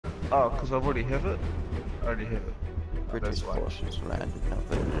Oh, because I've already have it? I already have it. Oh, British that's why. forces landed now,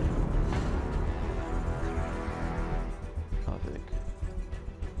 but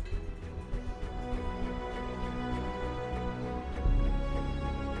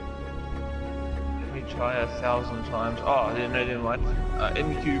Let me try 1,000 times. Oh, I didn't know, never mind.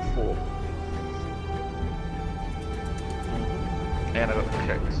 NQ4. And I got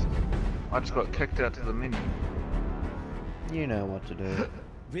kicked. I just got kicked out to the menu. you know what to do.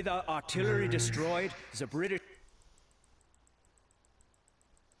 With our artillery destroyed, the British...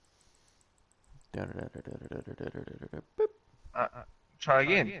 Try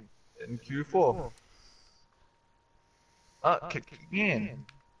again. NQ4. Kick again.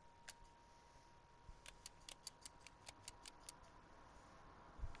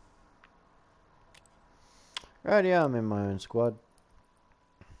 Right, yeah, I'm in my own squad.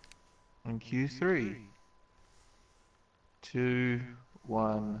 NQ3. 2,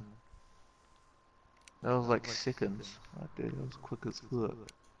 1. That was like seconds. Right there, that was quick as fuck.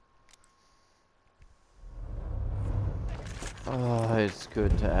 Oh, it's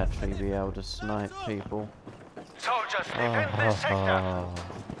good to actually be able to snipe people. Soldiers, defend this sector.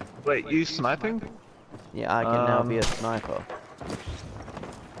 Wait, you sniping? Yeah, I can now be a sniper.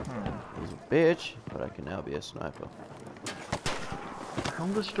 He's a bitch, but I can now be a sniper.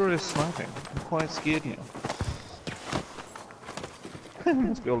 I'm destroyer sniping. I'm quite scared now.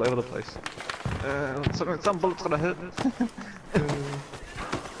 Must be all over the place. Some bullets gonna hit.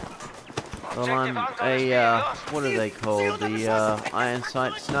 Well, I'm a, what are they called? The, iron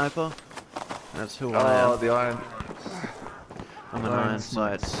sight sniper? That's who I am. Oh, the iron. I'm an iron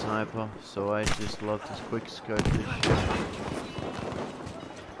sight sniper, so I just love to quick scope this shit.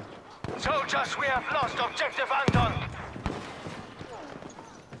 Soldiers, we have lost objective Anton.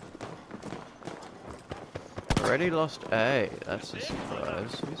 Already lost A. That's a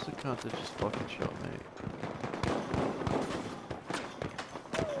surprise. Who's the cunt that just fucking shot me?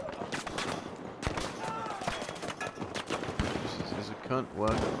 There's a cunt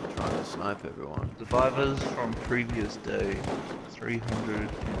working trying to snipe everyone. Survivors from previous day.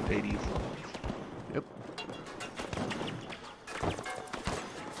 385. Yep.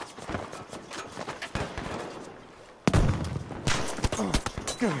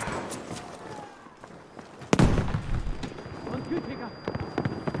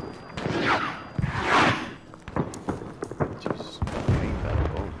 Jesus, getting better.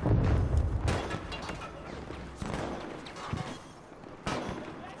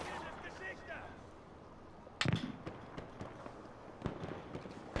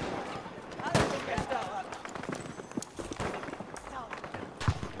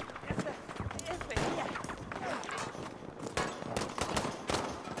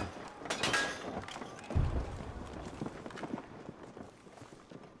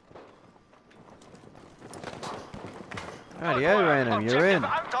 Rightio, Random, you're in.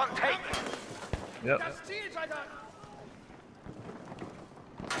 Yep.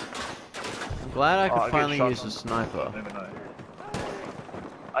 I'm glad I could I get finally shot use from- a sniper. I don't even know.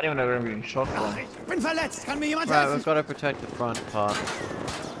 I don't even know where I'm getting shot from. Bin verletzt, kann mir jemand Right, helfen? we've got to protect the front part.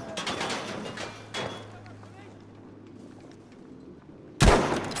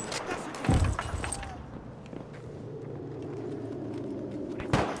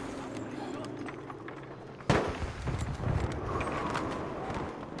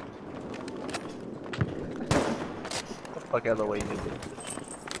 Fuck out of the way, dude.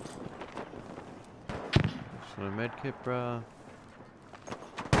 So medkit, bruh.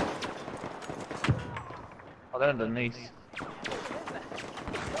 Oh, they're underneath.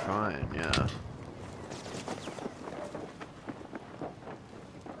 Trying, yeah.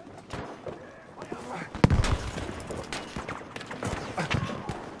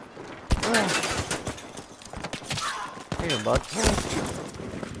 Here, bud.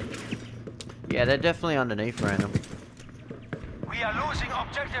 Yeah, they're definitely underneath, Random. We are losing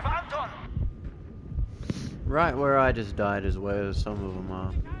objective Anton. Right where I just died is where some of them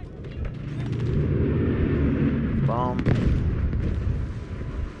are. Bomb.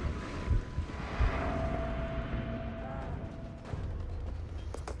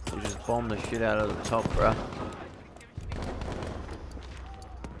 You just bomb the shit out of the top, bruh.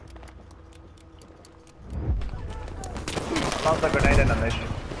 Found the grenade in a mission.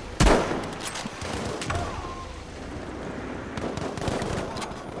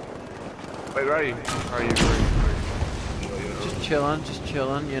 Wait, where are you? Where are you? Just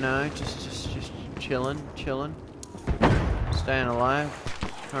chilling, you know, just chilling. Staying alive,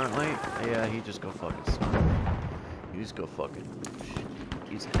 currently. Yeah, he just got fucking sniped. He just got fucking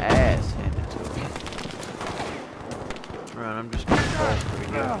his ass handed to him. Right, I'm just gonna fall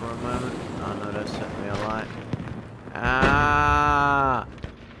through here for a moment. Oh no, that set me alight. Ah!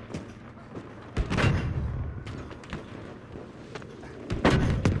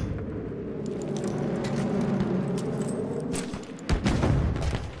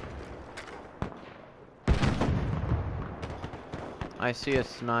 I see a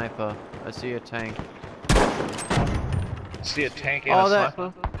sniper. I see a tank. See a tank and a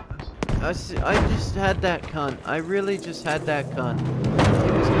sniper? I just had that cunt. I really just had that cunt.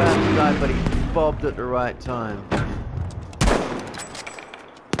 He was about to die, but he bobbed at the right time.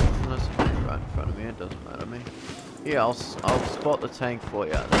 Unless he's right in front of me, it doesn't matter to me. Here, I'll spot the tank for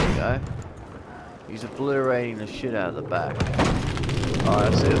you. There you go. He's obliterating the shit out of the back. Oh,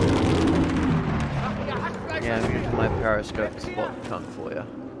 that's it. Yeah, I'm using my periscope to spot the cunt for you.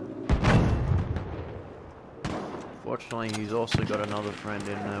 Fortunately, he's also got another friend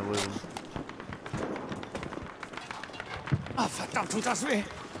in there with him. Ah, verdammt, tut das weh!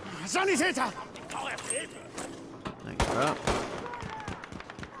 Sanitäter! Thanks, bro.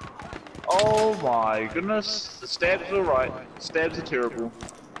 Oh my goodness. The stabs are right. Stabs are terrible.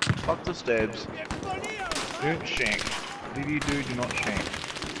 Fuck the stabs. Don't shank. Whatever you do not shank.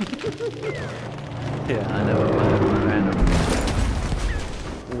 Yeah, I never played it random.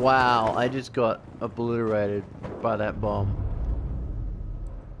 Wow, I just got obliterated by that bomb.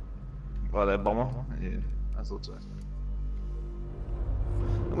 By that bomber? Yeah, I thought so.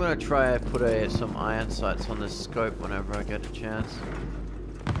 I'm gonna try to put some iron sights on this scope whenever I get a chance.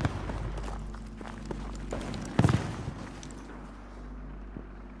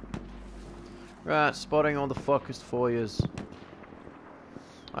 Right, spotting all the fuckers for yous.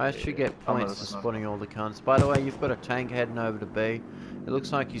 I actually get points for spotting all the cunts. By the way, you've got a tank heading over to B. It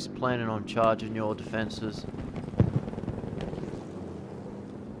looks like he's planning on charging your defenses.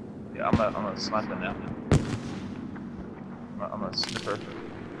 Yeah, I'm a sniper now. I'm a snipper.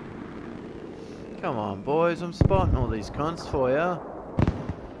 Come on, boys, I'm spotting all these cunts for ya.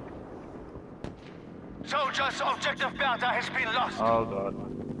 Soldiers, objective Bertha has been lost. Oh god.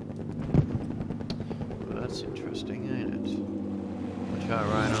 Well, that's interesting, ain't it? I'll try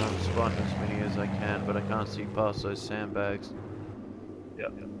Rhino and spot as many as I can, but I can't see past those sandbags.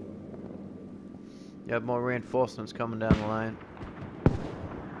 Yep. You have more reinforcements coming down the lane.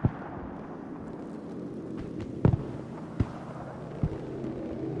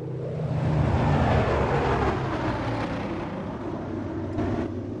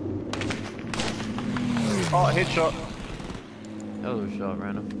 Oh, headshot. Hell of a shot,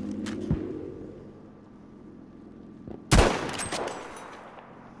 random.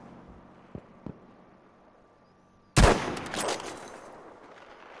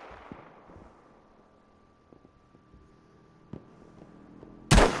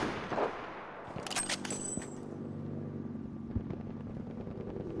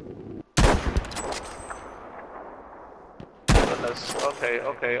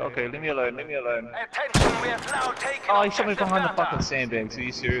 Okay, leave me alone, Attention, we have now taken Oh, he's shot me objective behind the Bertha. fucking sandbags. Are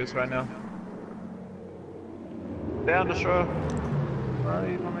you serious right now? Down, destroyer. Where are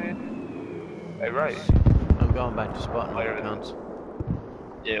you, my man? Hey, right. I'm going back to spotting all the Later. cunts.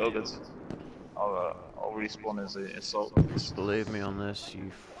 Yeah, all good. I'll respawn as an assault. Just believe me on this,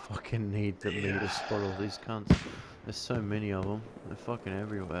 you fucking need me to spot all these cunts. There's so many of them. They're fucking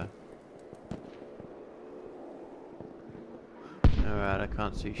everywhere. Alright, I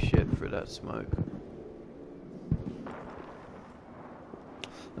can't see shit through that smoke.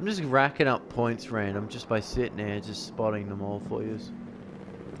 I'm just racking up points random just by sitting there, just spotting them all for you.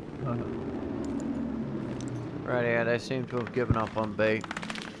 Right, yeah, they seem to have given up on B.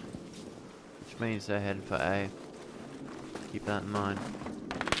 Which means they're heading for A. Keep that in mind.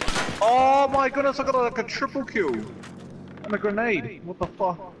 Oh my goodness, I got like a triple kill! And a grenade! What the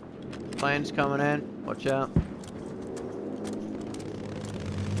fuck? Plane's coming in, watch out.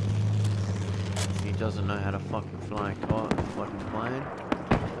 He doesn't know how to fucking fly a fucking plane.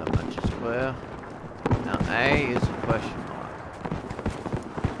 That much is clear. Now A is a question mark.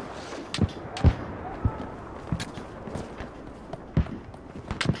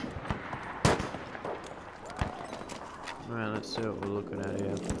 Alright, let's see what we're looking at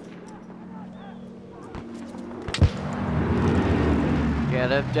here. Yeah,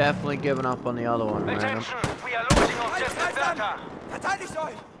 they've definitely given up on the other one, random. Attention, we are losing objective Bertha. Verteidigt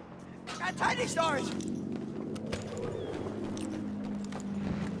euch! Verteidigt euch!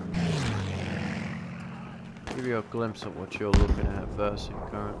 Give you a glimpse of what you're looking at versing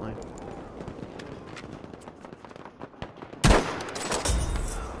currently.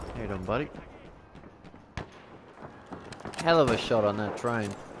 How you doing, buddy? Hell of a shot on that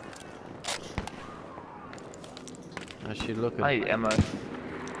train. How's she looking? Hey, ammo.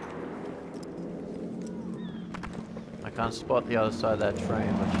 I can't spot the other side of that train,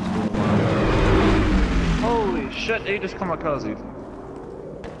 but she's doing well. Holy shit, he just kamikaze.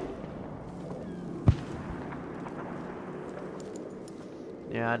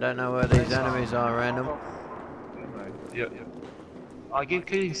 Yeah, I don't know where these enemies are, random. Yep. I get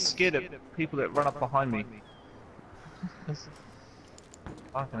getting scared of people that run up behind me.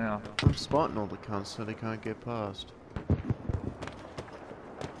 Fucking hell. I'm spotting all the cunts so they can't get past.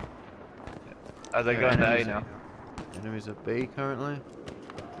 Are they going to A now? Enemies at B currently?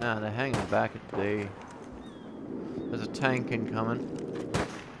 Nah, they're hanging back at B. There's a tank incoming.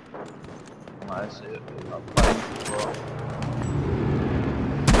 I see it. I'm playing as well.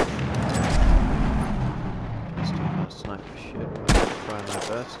 Still can't snipe for shit, but I'm trying my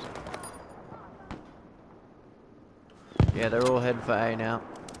best. Yeah, they're all heading for A now.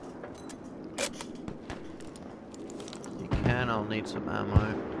 You can, I'll need some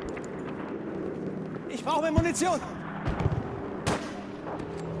ammo. Ich brauche Munition.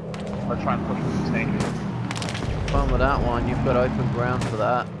 I'll try and push with the tank. Fun with that one, you've got open ground for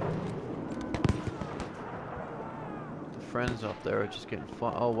that. The friends up there are just getting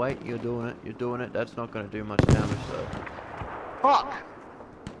fought. Oh wait, you're doing it, that's not going to do much damage though. Fuck!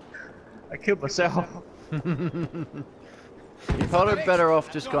 I killed myself. You're probably better off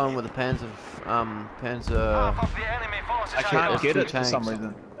just going with the Panzer. I can't get it for tanks. some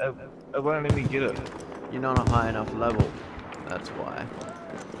reason. It won't let me get it. You're not a high enough level. That's why.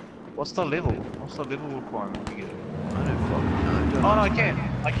 What's the level? What's the level requirement to get it? I don't fucking know. Oh no, I can't.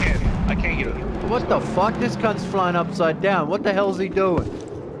 I can't get it. What the fuck? This cunt's flying upside down. What the hell's he doing?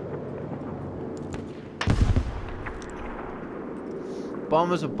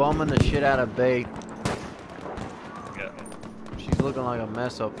 Bombers are bombing the shit out of B. She's looking like a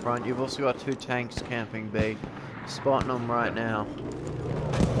mess up front. You've also got two tanks camping B. Spotting them right now.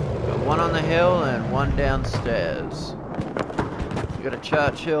 Got one on the hill and one downstairs. You got a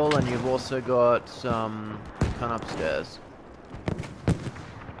Churchill and you've also got some cunt upstairs.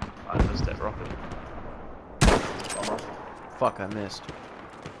 I missed that rocket. Fuck, I missed.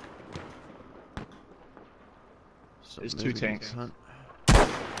 Stop There's two moving, you tanks. cunt.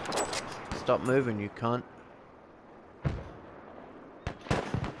 Stop moving, you cunt.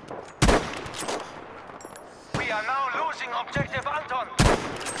 We are now losing objective Anton.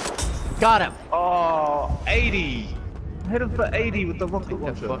 Got him! Oh, 80! Hit him for 80 with the rocket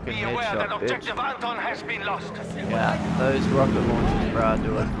launcher. Fucking Be aware that headshot, bitch. objective Anton has been lost. Yeah, those rocket launchers, bro,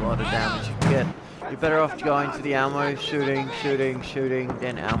 do a lot of damage. You're better off going to the ammo, shooting,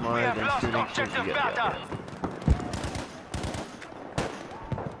 then ammo, We have then lost shooting. objective Yeah. Bertha.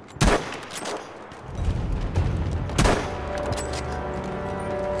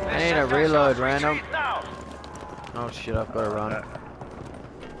 I need a reload, random. Retreat now. Oh shit, I've got to run.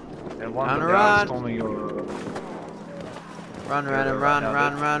 And one Run, of the run. guys told me you're... Run, random, run, now,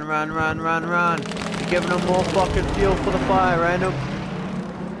 run, run, run, run, run, run. You're giving them more fucking fuel for the fire, random.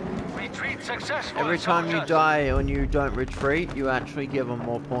 Retreat successful. Every time you soldiers. die and you don't retreat, you actually give them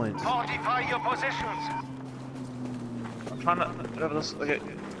more points. Fortify your positions. I'm trying to... Whatever this... Okay.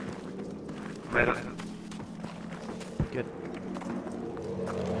 Made it. Good.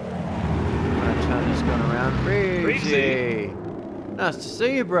 I'm gonna turn this gun around. Reezy! Nice to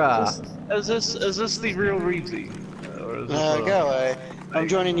see you, brah. Is this the real Reezy? Or is this Go away. I'm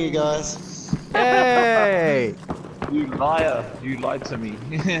joining you guys. Hey! You liar! You lied to me.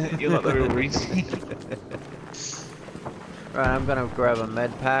 You're not the real Reezy. Right, I'm gonna grab a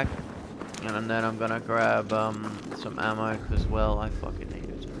med pack, and then I'm gonna grab some ammo, because, well, I fucking need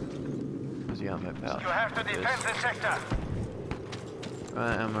it. Because the ammo pouch. You have to defend the sector.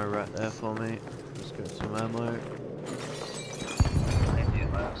 Right, ammo right there for me. Let's get some ammo.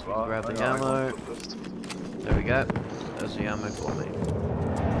 Grab the ammo. There we go. There's the ammo for me.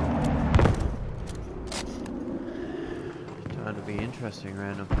 Trying to be interesting,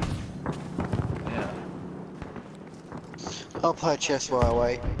 random. Yeah. I'll play chess while I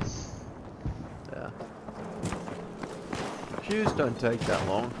wait. Yeah. Queues don't take that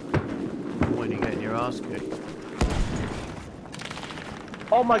long when you're getting your ass kicked.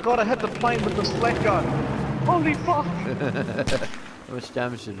 Oh my god, I hit the plane with this flat gun! Holy fuck! How much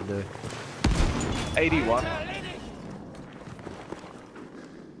damage did it do? 81.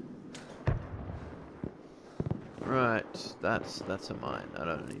 Right, that's a mine. I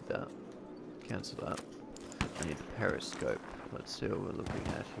don't need that. Cancel that. I need the periscope. Let's see what we're looking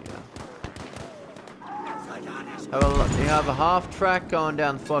at here. Have a look. You have a half track going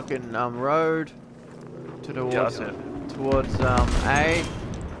down fucking road towards A.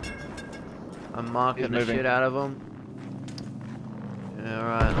 I'm marking He's the moving. shit out of them.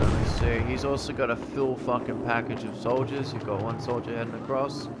 Alright, let me see. He's also got a full fucking package of soldiers. You've got one soldier heading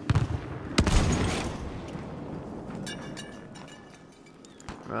across.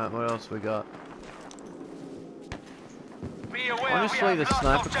 Right, what else we got? Honestly, the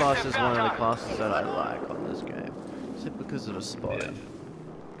sniper class is one of the classes that I like on this game. Is it because of the spotting?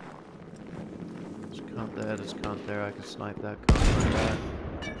 There's a cunt there, there's a cunt there. I can snipe that cunt like that.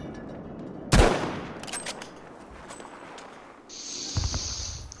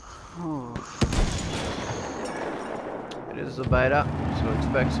 It is a beta, so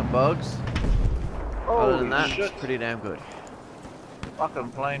expect some bugs. Other than that, it's pretty damn good. Fucking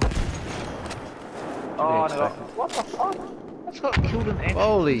plane. Oh no. What the fuck? That's got killed an engine.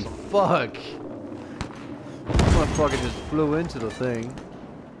 Holy fuck! This motherfucker just flew into the thing.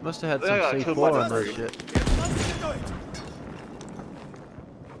 Must have had some C4 on that shit.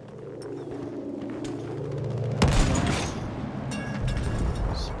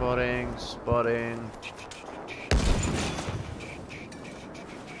 Spotting, spotting.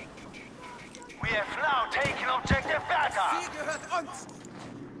 We have now taken objective Bertha.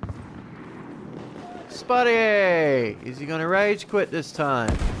 Spuddy! Is he gonna rage quit this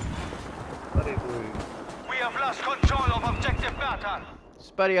time? We have lost control of objective Bertha.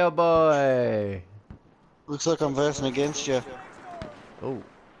 Spuddy, oh boy! Looks like I'm versing against you. Oh,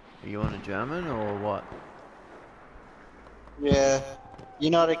 are you on a German or what? Yeah.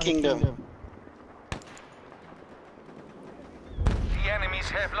 United Kingdom. The enemies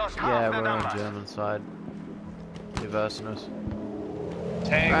have lost Yeah, half the we're on numbers. the German side. You're versing us.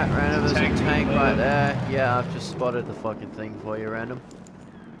 Tank. Right, random, there's a tank right there. Yeah, I've just spotted the fucking thing for you, random.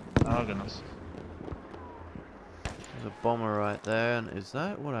 Oh goodness. There's a bomber right there, and is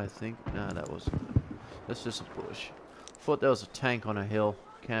that what I think? Nah, that wasn't. That's just a bush. Thought there was a tank on a hill,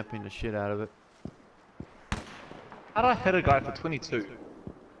 camping the shit out of it. How'd I hit a guy for 22?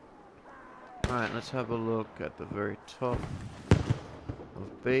 Alright, let's have a look at the very top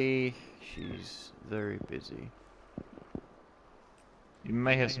of B. She's very busy. You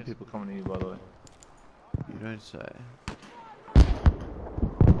may have some people coming to you, by the way. You don't say.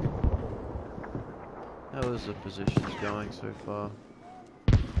 How is the positions going so far?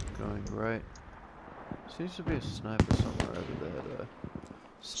 Going great. Seems to be a sniper somewhere over there though.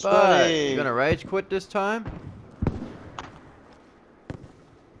 Spud! You gonna rage quit this time?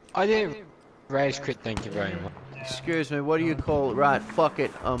 I didn't rage quit, thank you very much. Excuse me, what do you call it? Right, fuck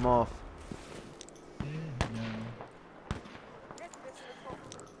it, I'm off.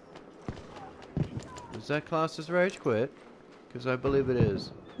 Is that classed as rage quit? Because I believe it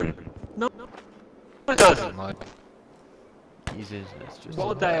is. No, it doesn't. Like, He's in, it's just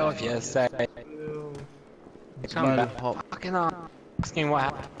what day off yesterday? it's Come not back. hot. Fucking asking what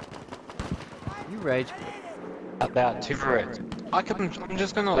happened You rage quit. about 2 for it. I'm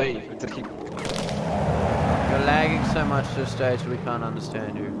just gonna leave. You're lagging so much to a stage we can't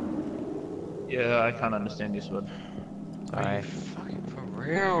understand you. Yeah, I can't understand you, Spud. Are you fucking for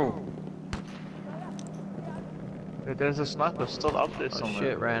real? There's a sniper still up there Oh somewhere.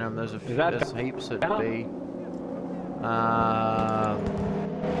 shit, random, there's that heaps at better? B. Nah,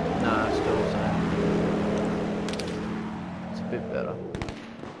 still the same. It's a bit better.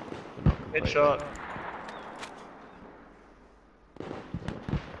 But not completely. Headshot.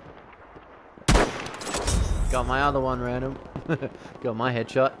 Got my other one, random. Got my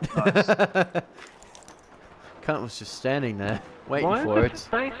headshot. Nice. Cunt was just standing there, waiting for it. Why is the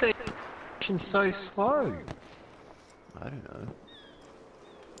space station so slow? I don't know.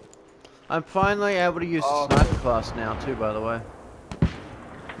 I'm finally able to use the sniper class now too, by the way.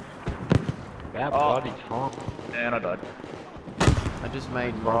 That bloody time. And I died. I just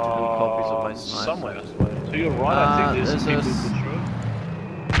made multiple copies of my sniper. Somewhere. To your right, I think there's there's some a people destroyed.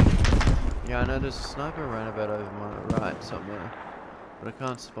 Yeah, I know there's a sniper roundabout over my right somewhere, but I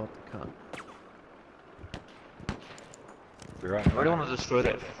can't spot the cunt. Be right I really want to destroy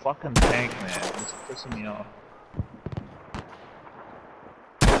that fucking tank, man. It's pissing me off.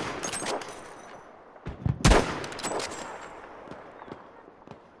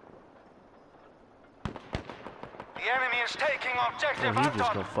 The enemy is taking objective Oh, he just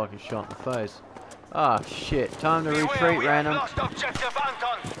Anton. got fucking shot in the face. Ah, shit. Time to Beware, retreat, we have random. lost objective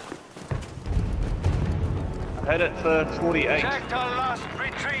Anton. I had it for 48. Sector lost.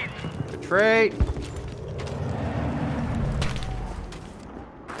 Retreat. Retreat!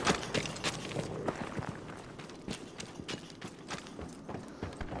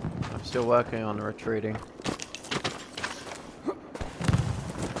 I'm still working on the retreating.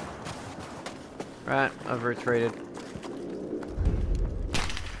 Right, I've retreated.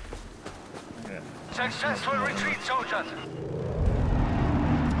 Successful retreat, soldiers.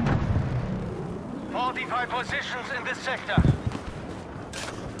 Occupy positions in this sector.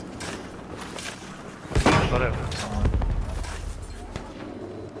 Got it.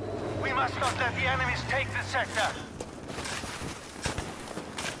 We must not let the enemies take this sector.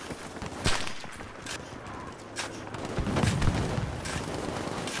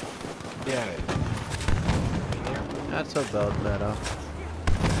 Yeah. That's about better.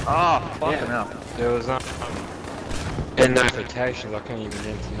 Ah, fucking hell. There was in notifications. I couldn't even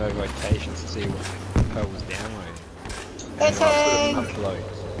enter notifications to see what the hell was downloading. That's hey!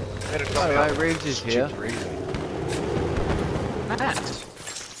 Uploads. By the way, Reeves is here. Stupid reason. Matt.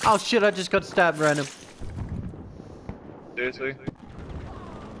 Oh shit, I just got stabbed random. Seriously?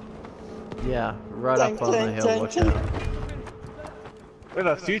 Yeah, right up on the hill, watch out. We had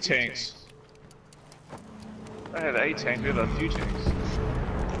a few tanks. I had a tank, we had a few tanks.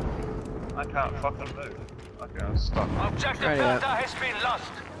 I can't fucking move. Okay, I'm stuck. Objective Right, Delta has been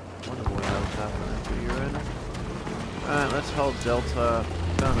lost. Wonder what else happened to you, random. Alright, let's hold Delta.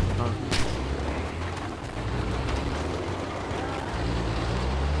 Found a cunt.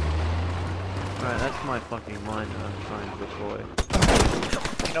 Alright, that's my fucking mine that I'm trying to deploy.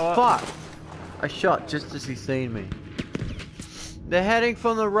 You know what? Fuck! I shot just as he seen me. They're heading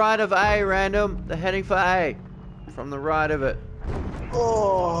from the right of A, random. They're heading for A. From the right of it.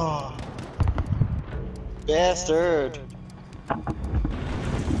 Oh, bastard!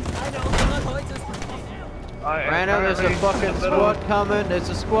 Random, there's a fucking squad coming. There's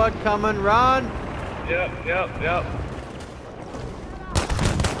a squad coming. Run! Yep.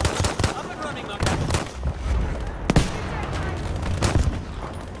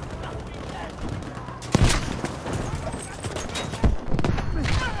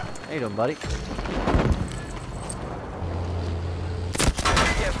 How you doing, buddy?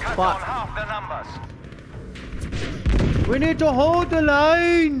 Cut Fuck. down half the numbers. We need to hold the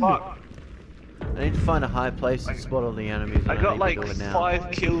line! Fuck. I need to find a high place to spot all the enemies. I and got need like to do it now.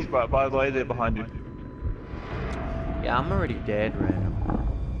 5 kills by the way they're behind you. Yeah, I'm already dead, random.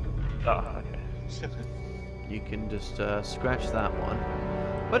 Oh, okay. You can just scratch that one.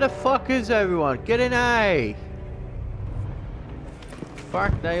 Where the fuck is everyone? Get in A!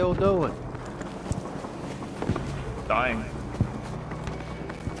 Fuck they all doing? Dying.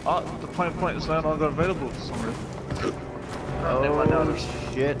 Oh, the point is no longer available for some reason. Never mind, now Oh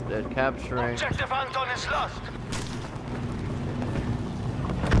there's- shit, they're capturing. Objective Anton is lost.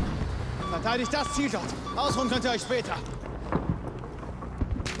 Verteidigt das Ziel dort. Ausruhen könnt ihr euch später.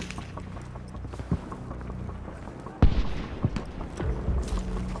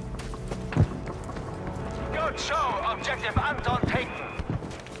 Good show. Objective Anton taken.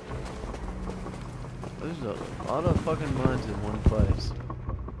 There's a lot of fucking mines in one place.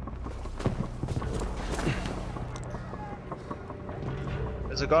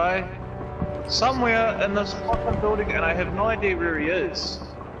 There's a guy somewhere in this fucking building and I have no idea where he is.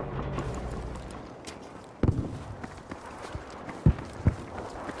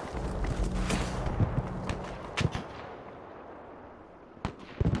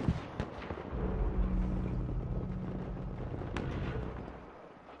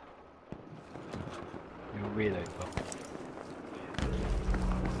 You're really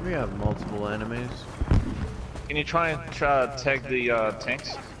We have multiple enemies. Can you try and tag the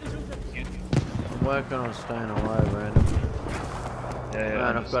tanks? I'm working on staying alive, random. Yeah.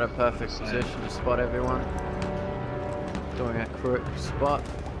 And I've got a perfect position to spot everyone. Doing a correct spot.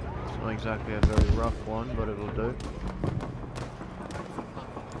 It's not exactly a very rough one, but it'll do.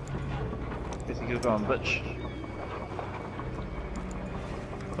 I think you're going, bitch.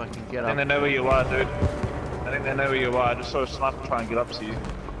 If I can get I think they up. know where you are, dude. I think they know where you are. I just saw a sniper try and get up to you.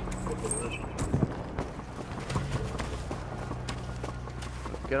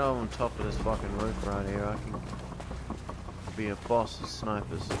 Get on top of this fucking roof right here. I can be a boss of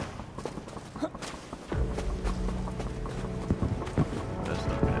snipers. That's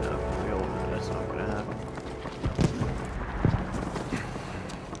not gonna happen. We all know that's not gonna happen.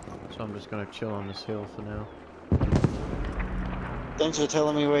 So I'm just gonna chill on this hill for now. Thanks for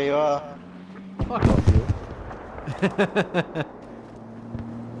telling me where you are. Fuck off, you.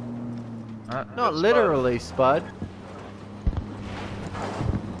 Not literally, Spud.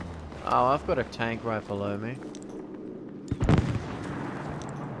 Oh, I've got a tank right below me.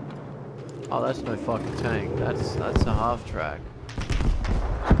 Oh, that's no fucking tank. That's a half track.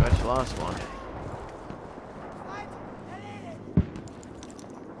 Scratch the last one.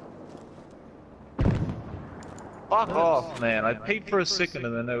 Fuck off, man. I peeped for a second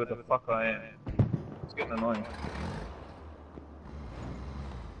and then know where the fuck I am. It's getting annoying.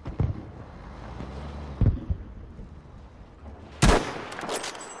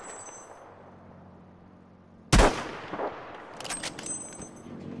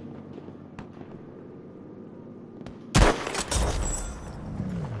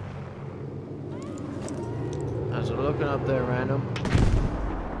 We're looking up there, random.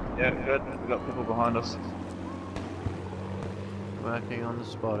 Yeah, good. We got people behind us. Working on the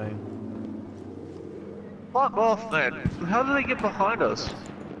spotting. Fuck off, man. How did they get behind us?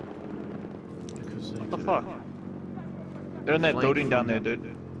 Because they What the do. fuck? They're in that Flank building down from there,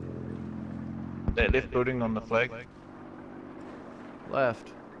 dude. That left building on the flag. Left.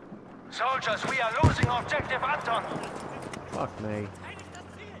 Soldiers, we are losing objective Anton. Fuck me.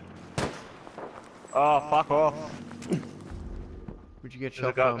 Oh, fuck off. Where'd you get There's a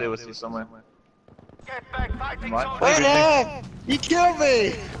shot guy up from? there with you somewhere. Get back fighting, Right. soldiers. Wait there! You killed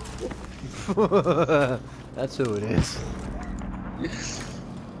me! That's who it is.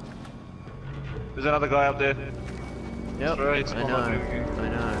 There's another guy up there. Yep, Right, it's I one know. of them. I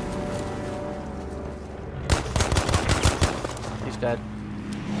know. He's dead.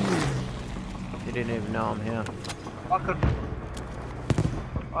 He didn't even know I'm here.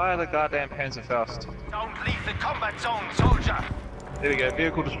 I had a goddamn Panzerfaust. Don't leave the combat zone, soldier. There we go,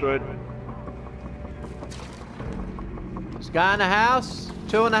 vehicle destroyed. This guy in the house?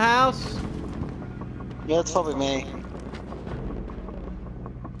 Two in the house? Yeah, it's probably me.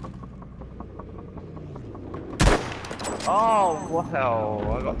 Oh,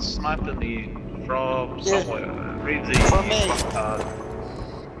 wow. I got sniped in the from Yeah. somewhere. Reedsy. From me. fucktard.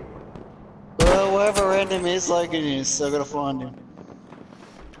 Well, wherever random is, Logan is, so I gotta find him.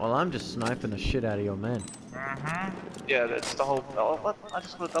 Well, I'm just sniping the shit out of your men. Yeah, that's the whole. Oh, what? I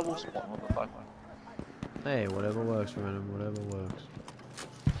just got a double spawn. What the fuck? Hey, whatever works, random, whatever works.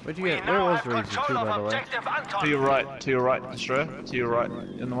 Where'd you We get? Where now was have Reezy too, control by of the way? objective Anton. To your right, Destroyer. To your right,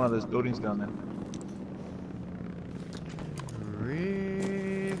 in one of those buildings down there.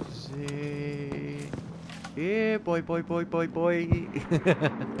 Reezy. Yeah, boy.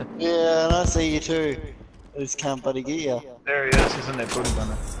 Yeah, and I see you too. I just can't bloody get you. There he is. He's in that building down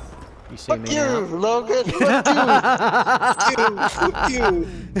there. You see Fuck me you, now? Logan! Fuck you! Fuck you!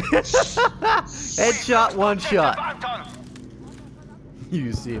 Headshot, one Objective shot. Anton.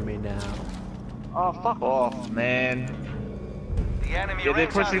 You see me now. Oh, fuck off, man. The enemy Yeah, they're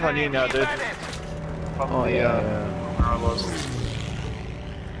rings are pushing on you now, keep dude. at it. From Oh, the, yeah. where I was.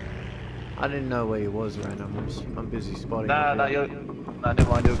 I didn't know where he was, random. I'm busy spotting. Nah, up nah, here. nah, never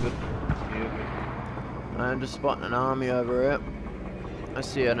mind, you're good. You're good. I'm just spotting an army over here. I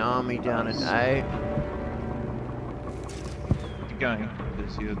see an army down in A. Keep going,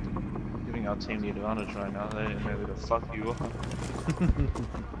 because you're giving our team the advantage right now. They don't know who the fuck you are.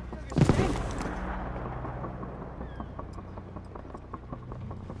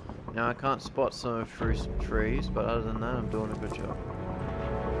 Now I can't spot some through some trees, but other than that, I'm doing a good job.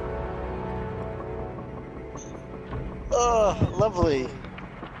 Oh, lovely.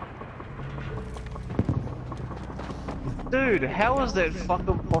 Dude, how is that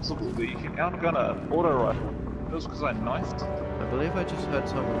fucking possible that you can outgun a auto rifle? It was because I knifed? I believe I just heard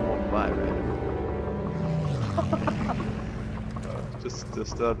someone walk by random.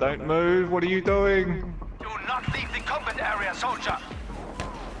 Just don't move, what are you doing? Do not leave the combat area, soldier.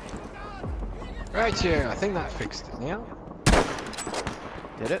 Right here, I think that fixed it now.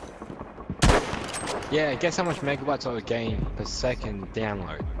 Did it? Yeah, guess how much megabytes I would gain per second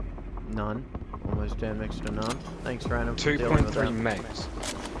download? None. Almost damn next to none. Thanks, random. for dealing with 2.3 that. megs.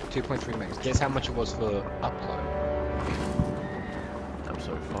 2.3 megs. Guess how much it was for upload?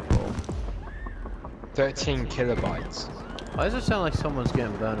 Absolute fuck all. 13 kilobytes. Why does it sound like someone's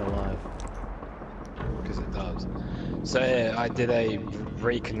getting burned alive? Because it does. So yeah, I did a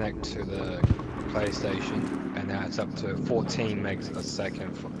reconnect to the PlayStation, and now it's up to 14 megs a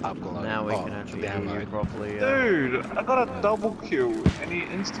second for upload. Now we can for actually hear you download. properly. Dude, I got a double kill and he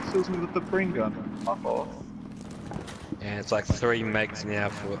insta-kills me with the brain gun. Fuck off. And it's like 3 megs now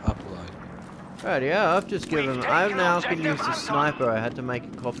for upload. Right, yeah, I've just given. I now can use the sniper. I had to make a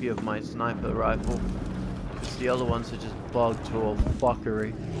copy of my sniper rifle. Because the other ones are just bugged to all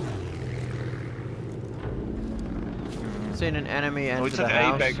fuckery. Seen an enemy Oh, enter we the took A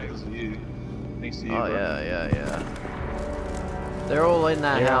house. back because of you. Thanks to you, Oh, bro. yeah. They're all in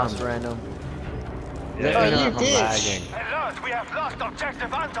that Yeah. house, random. Let Oh, me know you if I'm bitch. lagging. Alert, we have lost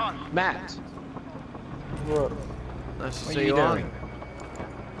objective Anton. Matt, What? Nice to what see are you on. doing?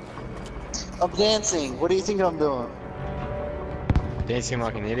 I'm dancing. What do you think I'm doing? Dancing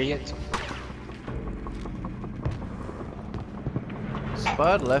like an idiot?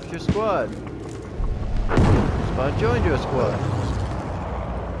 Spud left your squad. Spud joined your squad.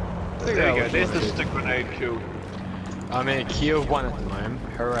 There you go, there's the stick grenade kill. I'm in a queue of 1 at the moment.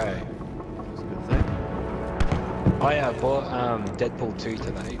 Hooray. That's a good thing. Oh yeah, I bought Deadpool 2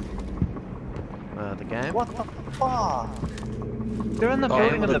 today. The game? What the fuck? They're in the Oh,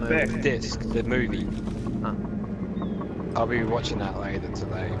 building in the the back. disc, the movie. Huh. I'll be watching that later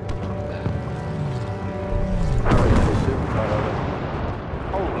today.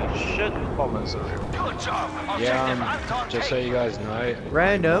 Holy shit, bombers are there. Good job. Objective Yeah, Anton just so you guys know.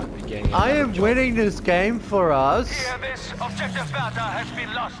 Random. I'll be getting I another am job. winning this game for us. Hear this? Objective Bertha has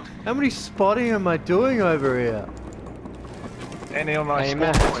been lost. How many spotting am I doing over here? Any on my Hey, spawn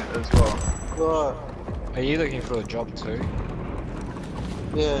Matt. point as well. What? Are you looking for a job too?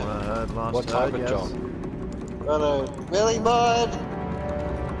 Yeah. I heard last What type heard, of yes. job? Righto. Really, bud?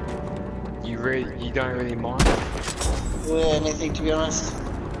 You don't really mind? Yeah, anything to be honest.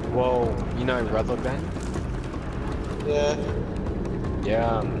 Well, you know Rutherglen? Yeah.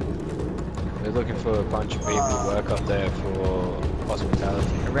 Yeah, we're looking for a bunch of people to work up there for hospitality.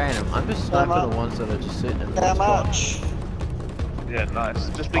 Random. I'm just sniping much? the ones that are just sitting in the How spot. much? Yeah, nice.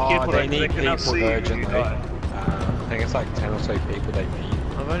 Just be Oh, careful, they they need cannot people see you when you urgently. die. I think it's like 10 or so people they need.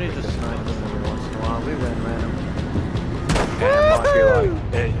 I've only just sniped them every once in a while. We ran random.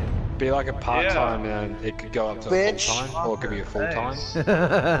 And it might be like a part-time and it could go up to a Bitch. full-time or it could be a full-time. Nice.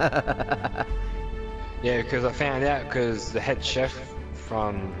 Yeah, because I found out because the head chef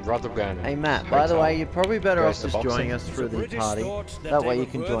from Rutherglen. Hey Matt, by the way, you're probably better off Goes to just joining boxing. us through the party. That way you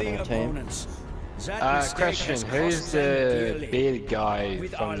can join our team. Question, who's the bearded guy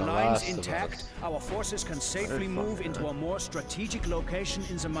With from our the lines last of intact, us? our forces can safely move into a more strategic location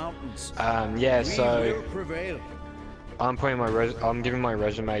in the mountains. Yeah, We so will prevail. I'm putting I'm giving my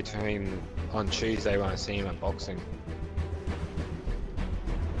resume to him on Tuesday when I see him at boxing.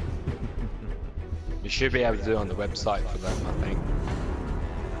 You should be able to do it on the website for them, I think.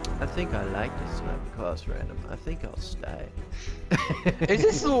 I think I like this sniper class random. I think I'll stay. Is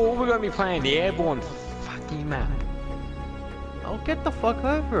this all we're gonna be playing? The airborne fucking map? I'll get the fuck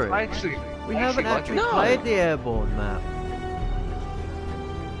over it. I actually, We I haven't like actually it. No. played the airborne map.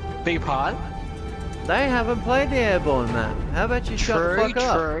 Big part? They haven't played the airborne map. How about you shut the fuck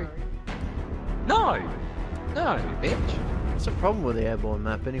up? True. No, bitch. What's the problem with the airborne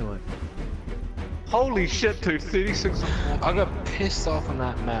map anyway? Holy shit, dude, 36 I got pissed off on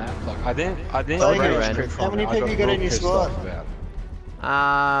that map. Like I didn't Oh, read yeah. the script How from many it. I people you got real in your pissed squad? off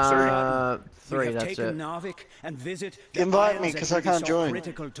about it. Three, We have that's taken it. Narvik and visit the Invite me, islands 'cause that I will be can't so join.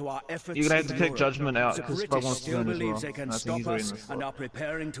 critical to our efforts You're gonna have in to take Europe. Judgment out, The 'cause Spud British wants to still join as believes well. they can I think stop he's already in us the and squad. are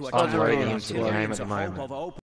preparing to Spud's attack already our in the artillery game in at the the hope moment. of opening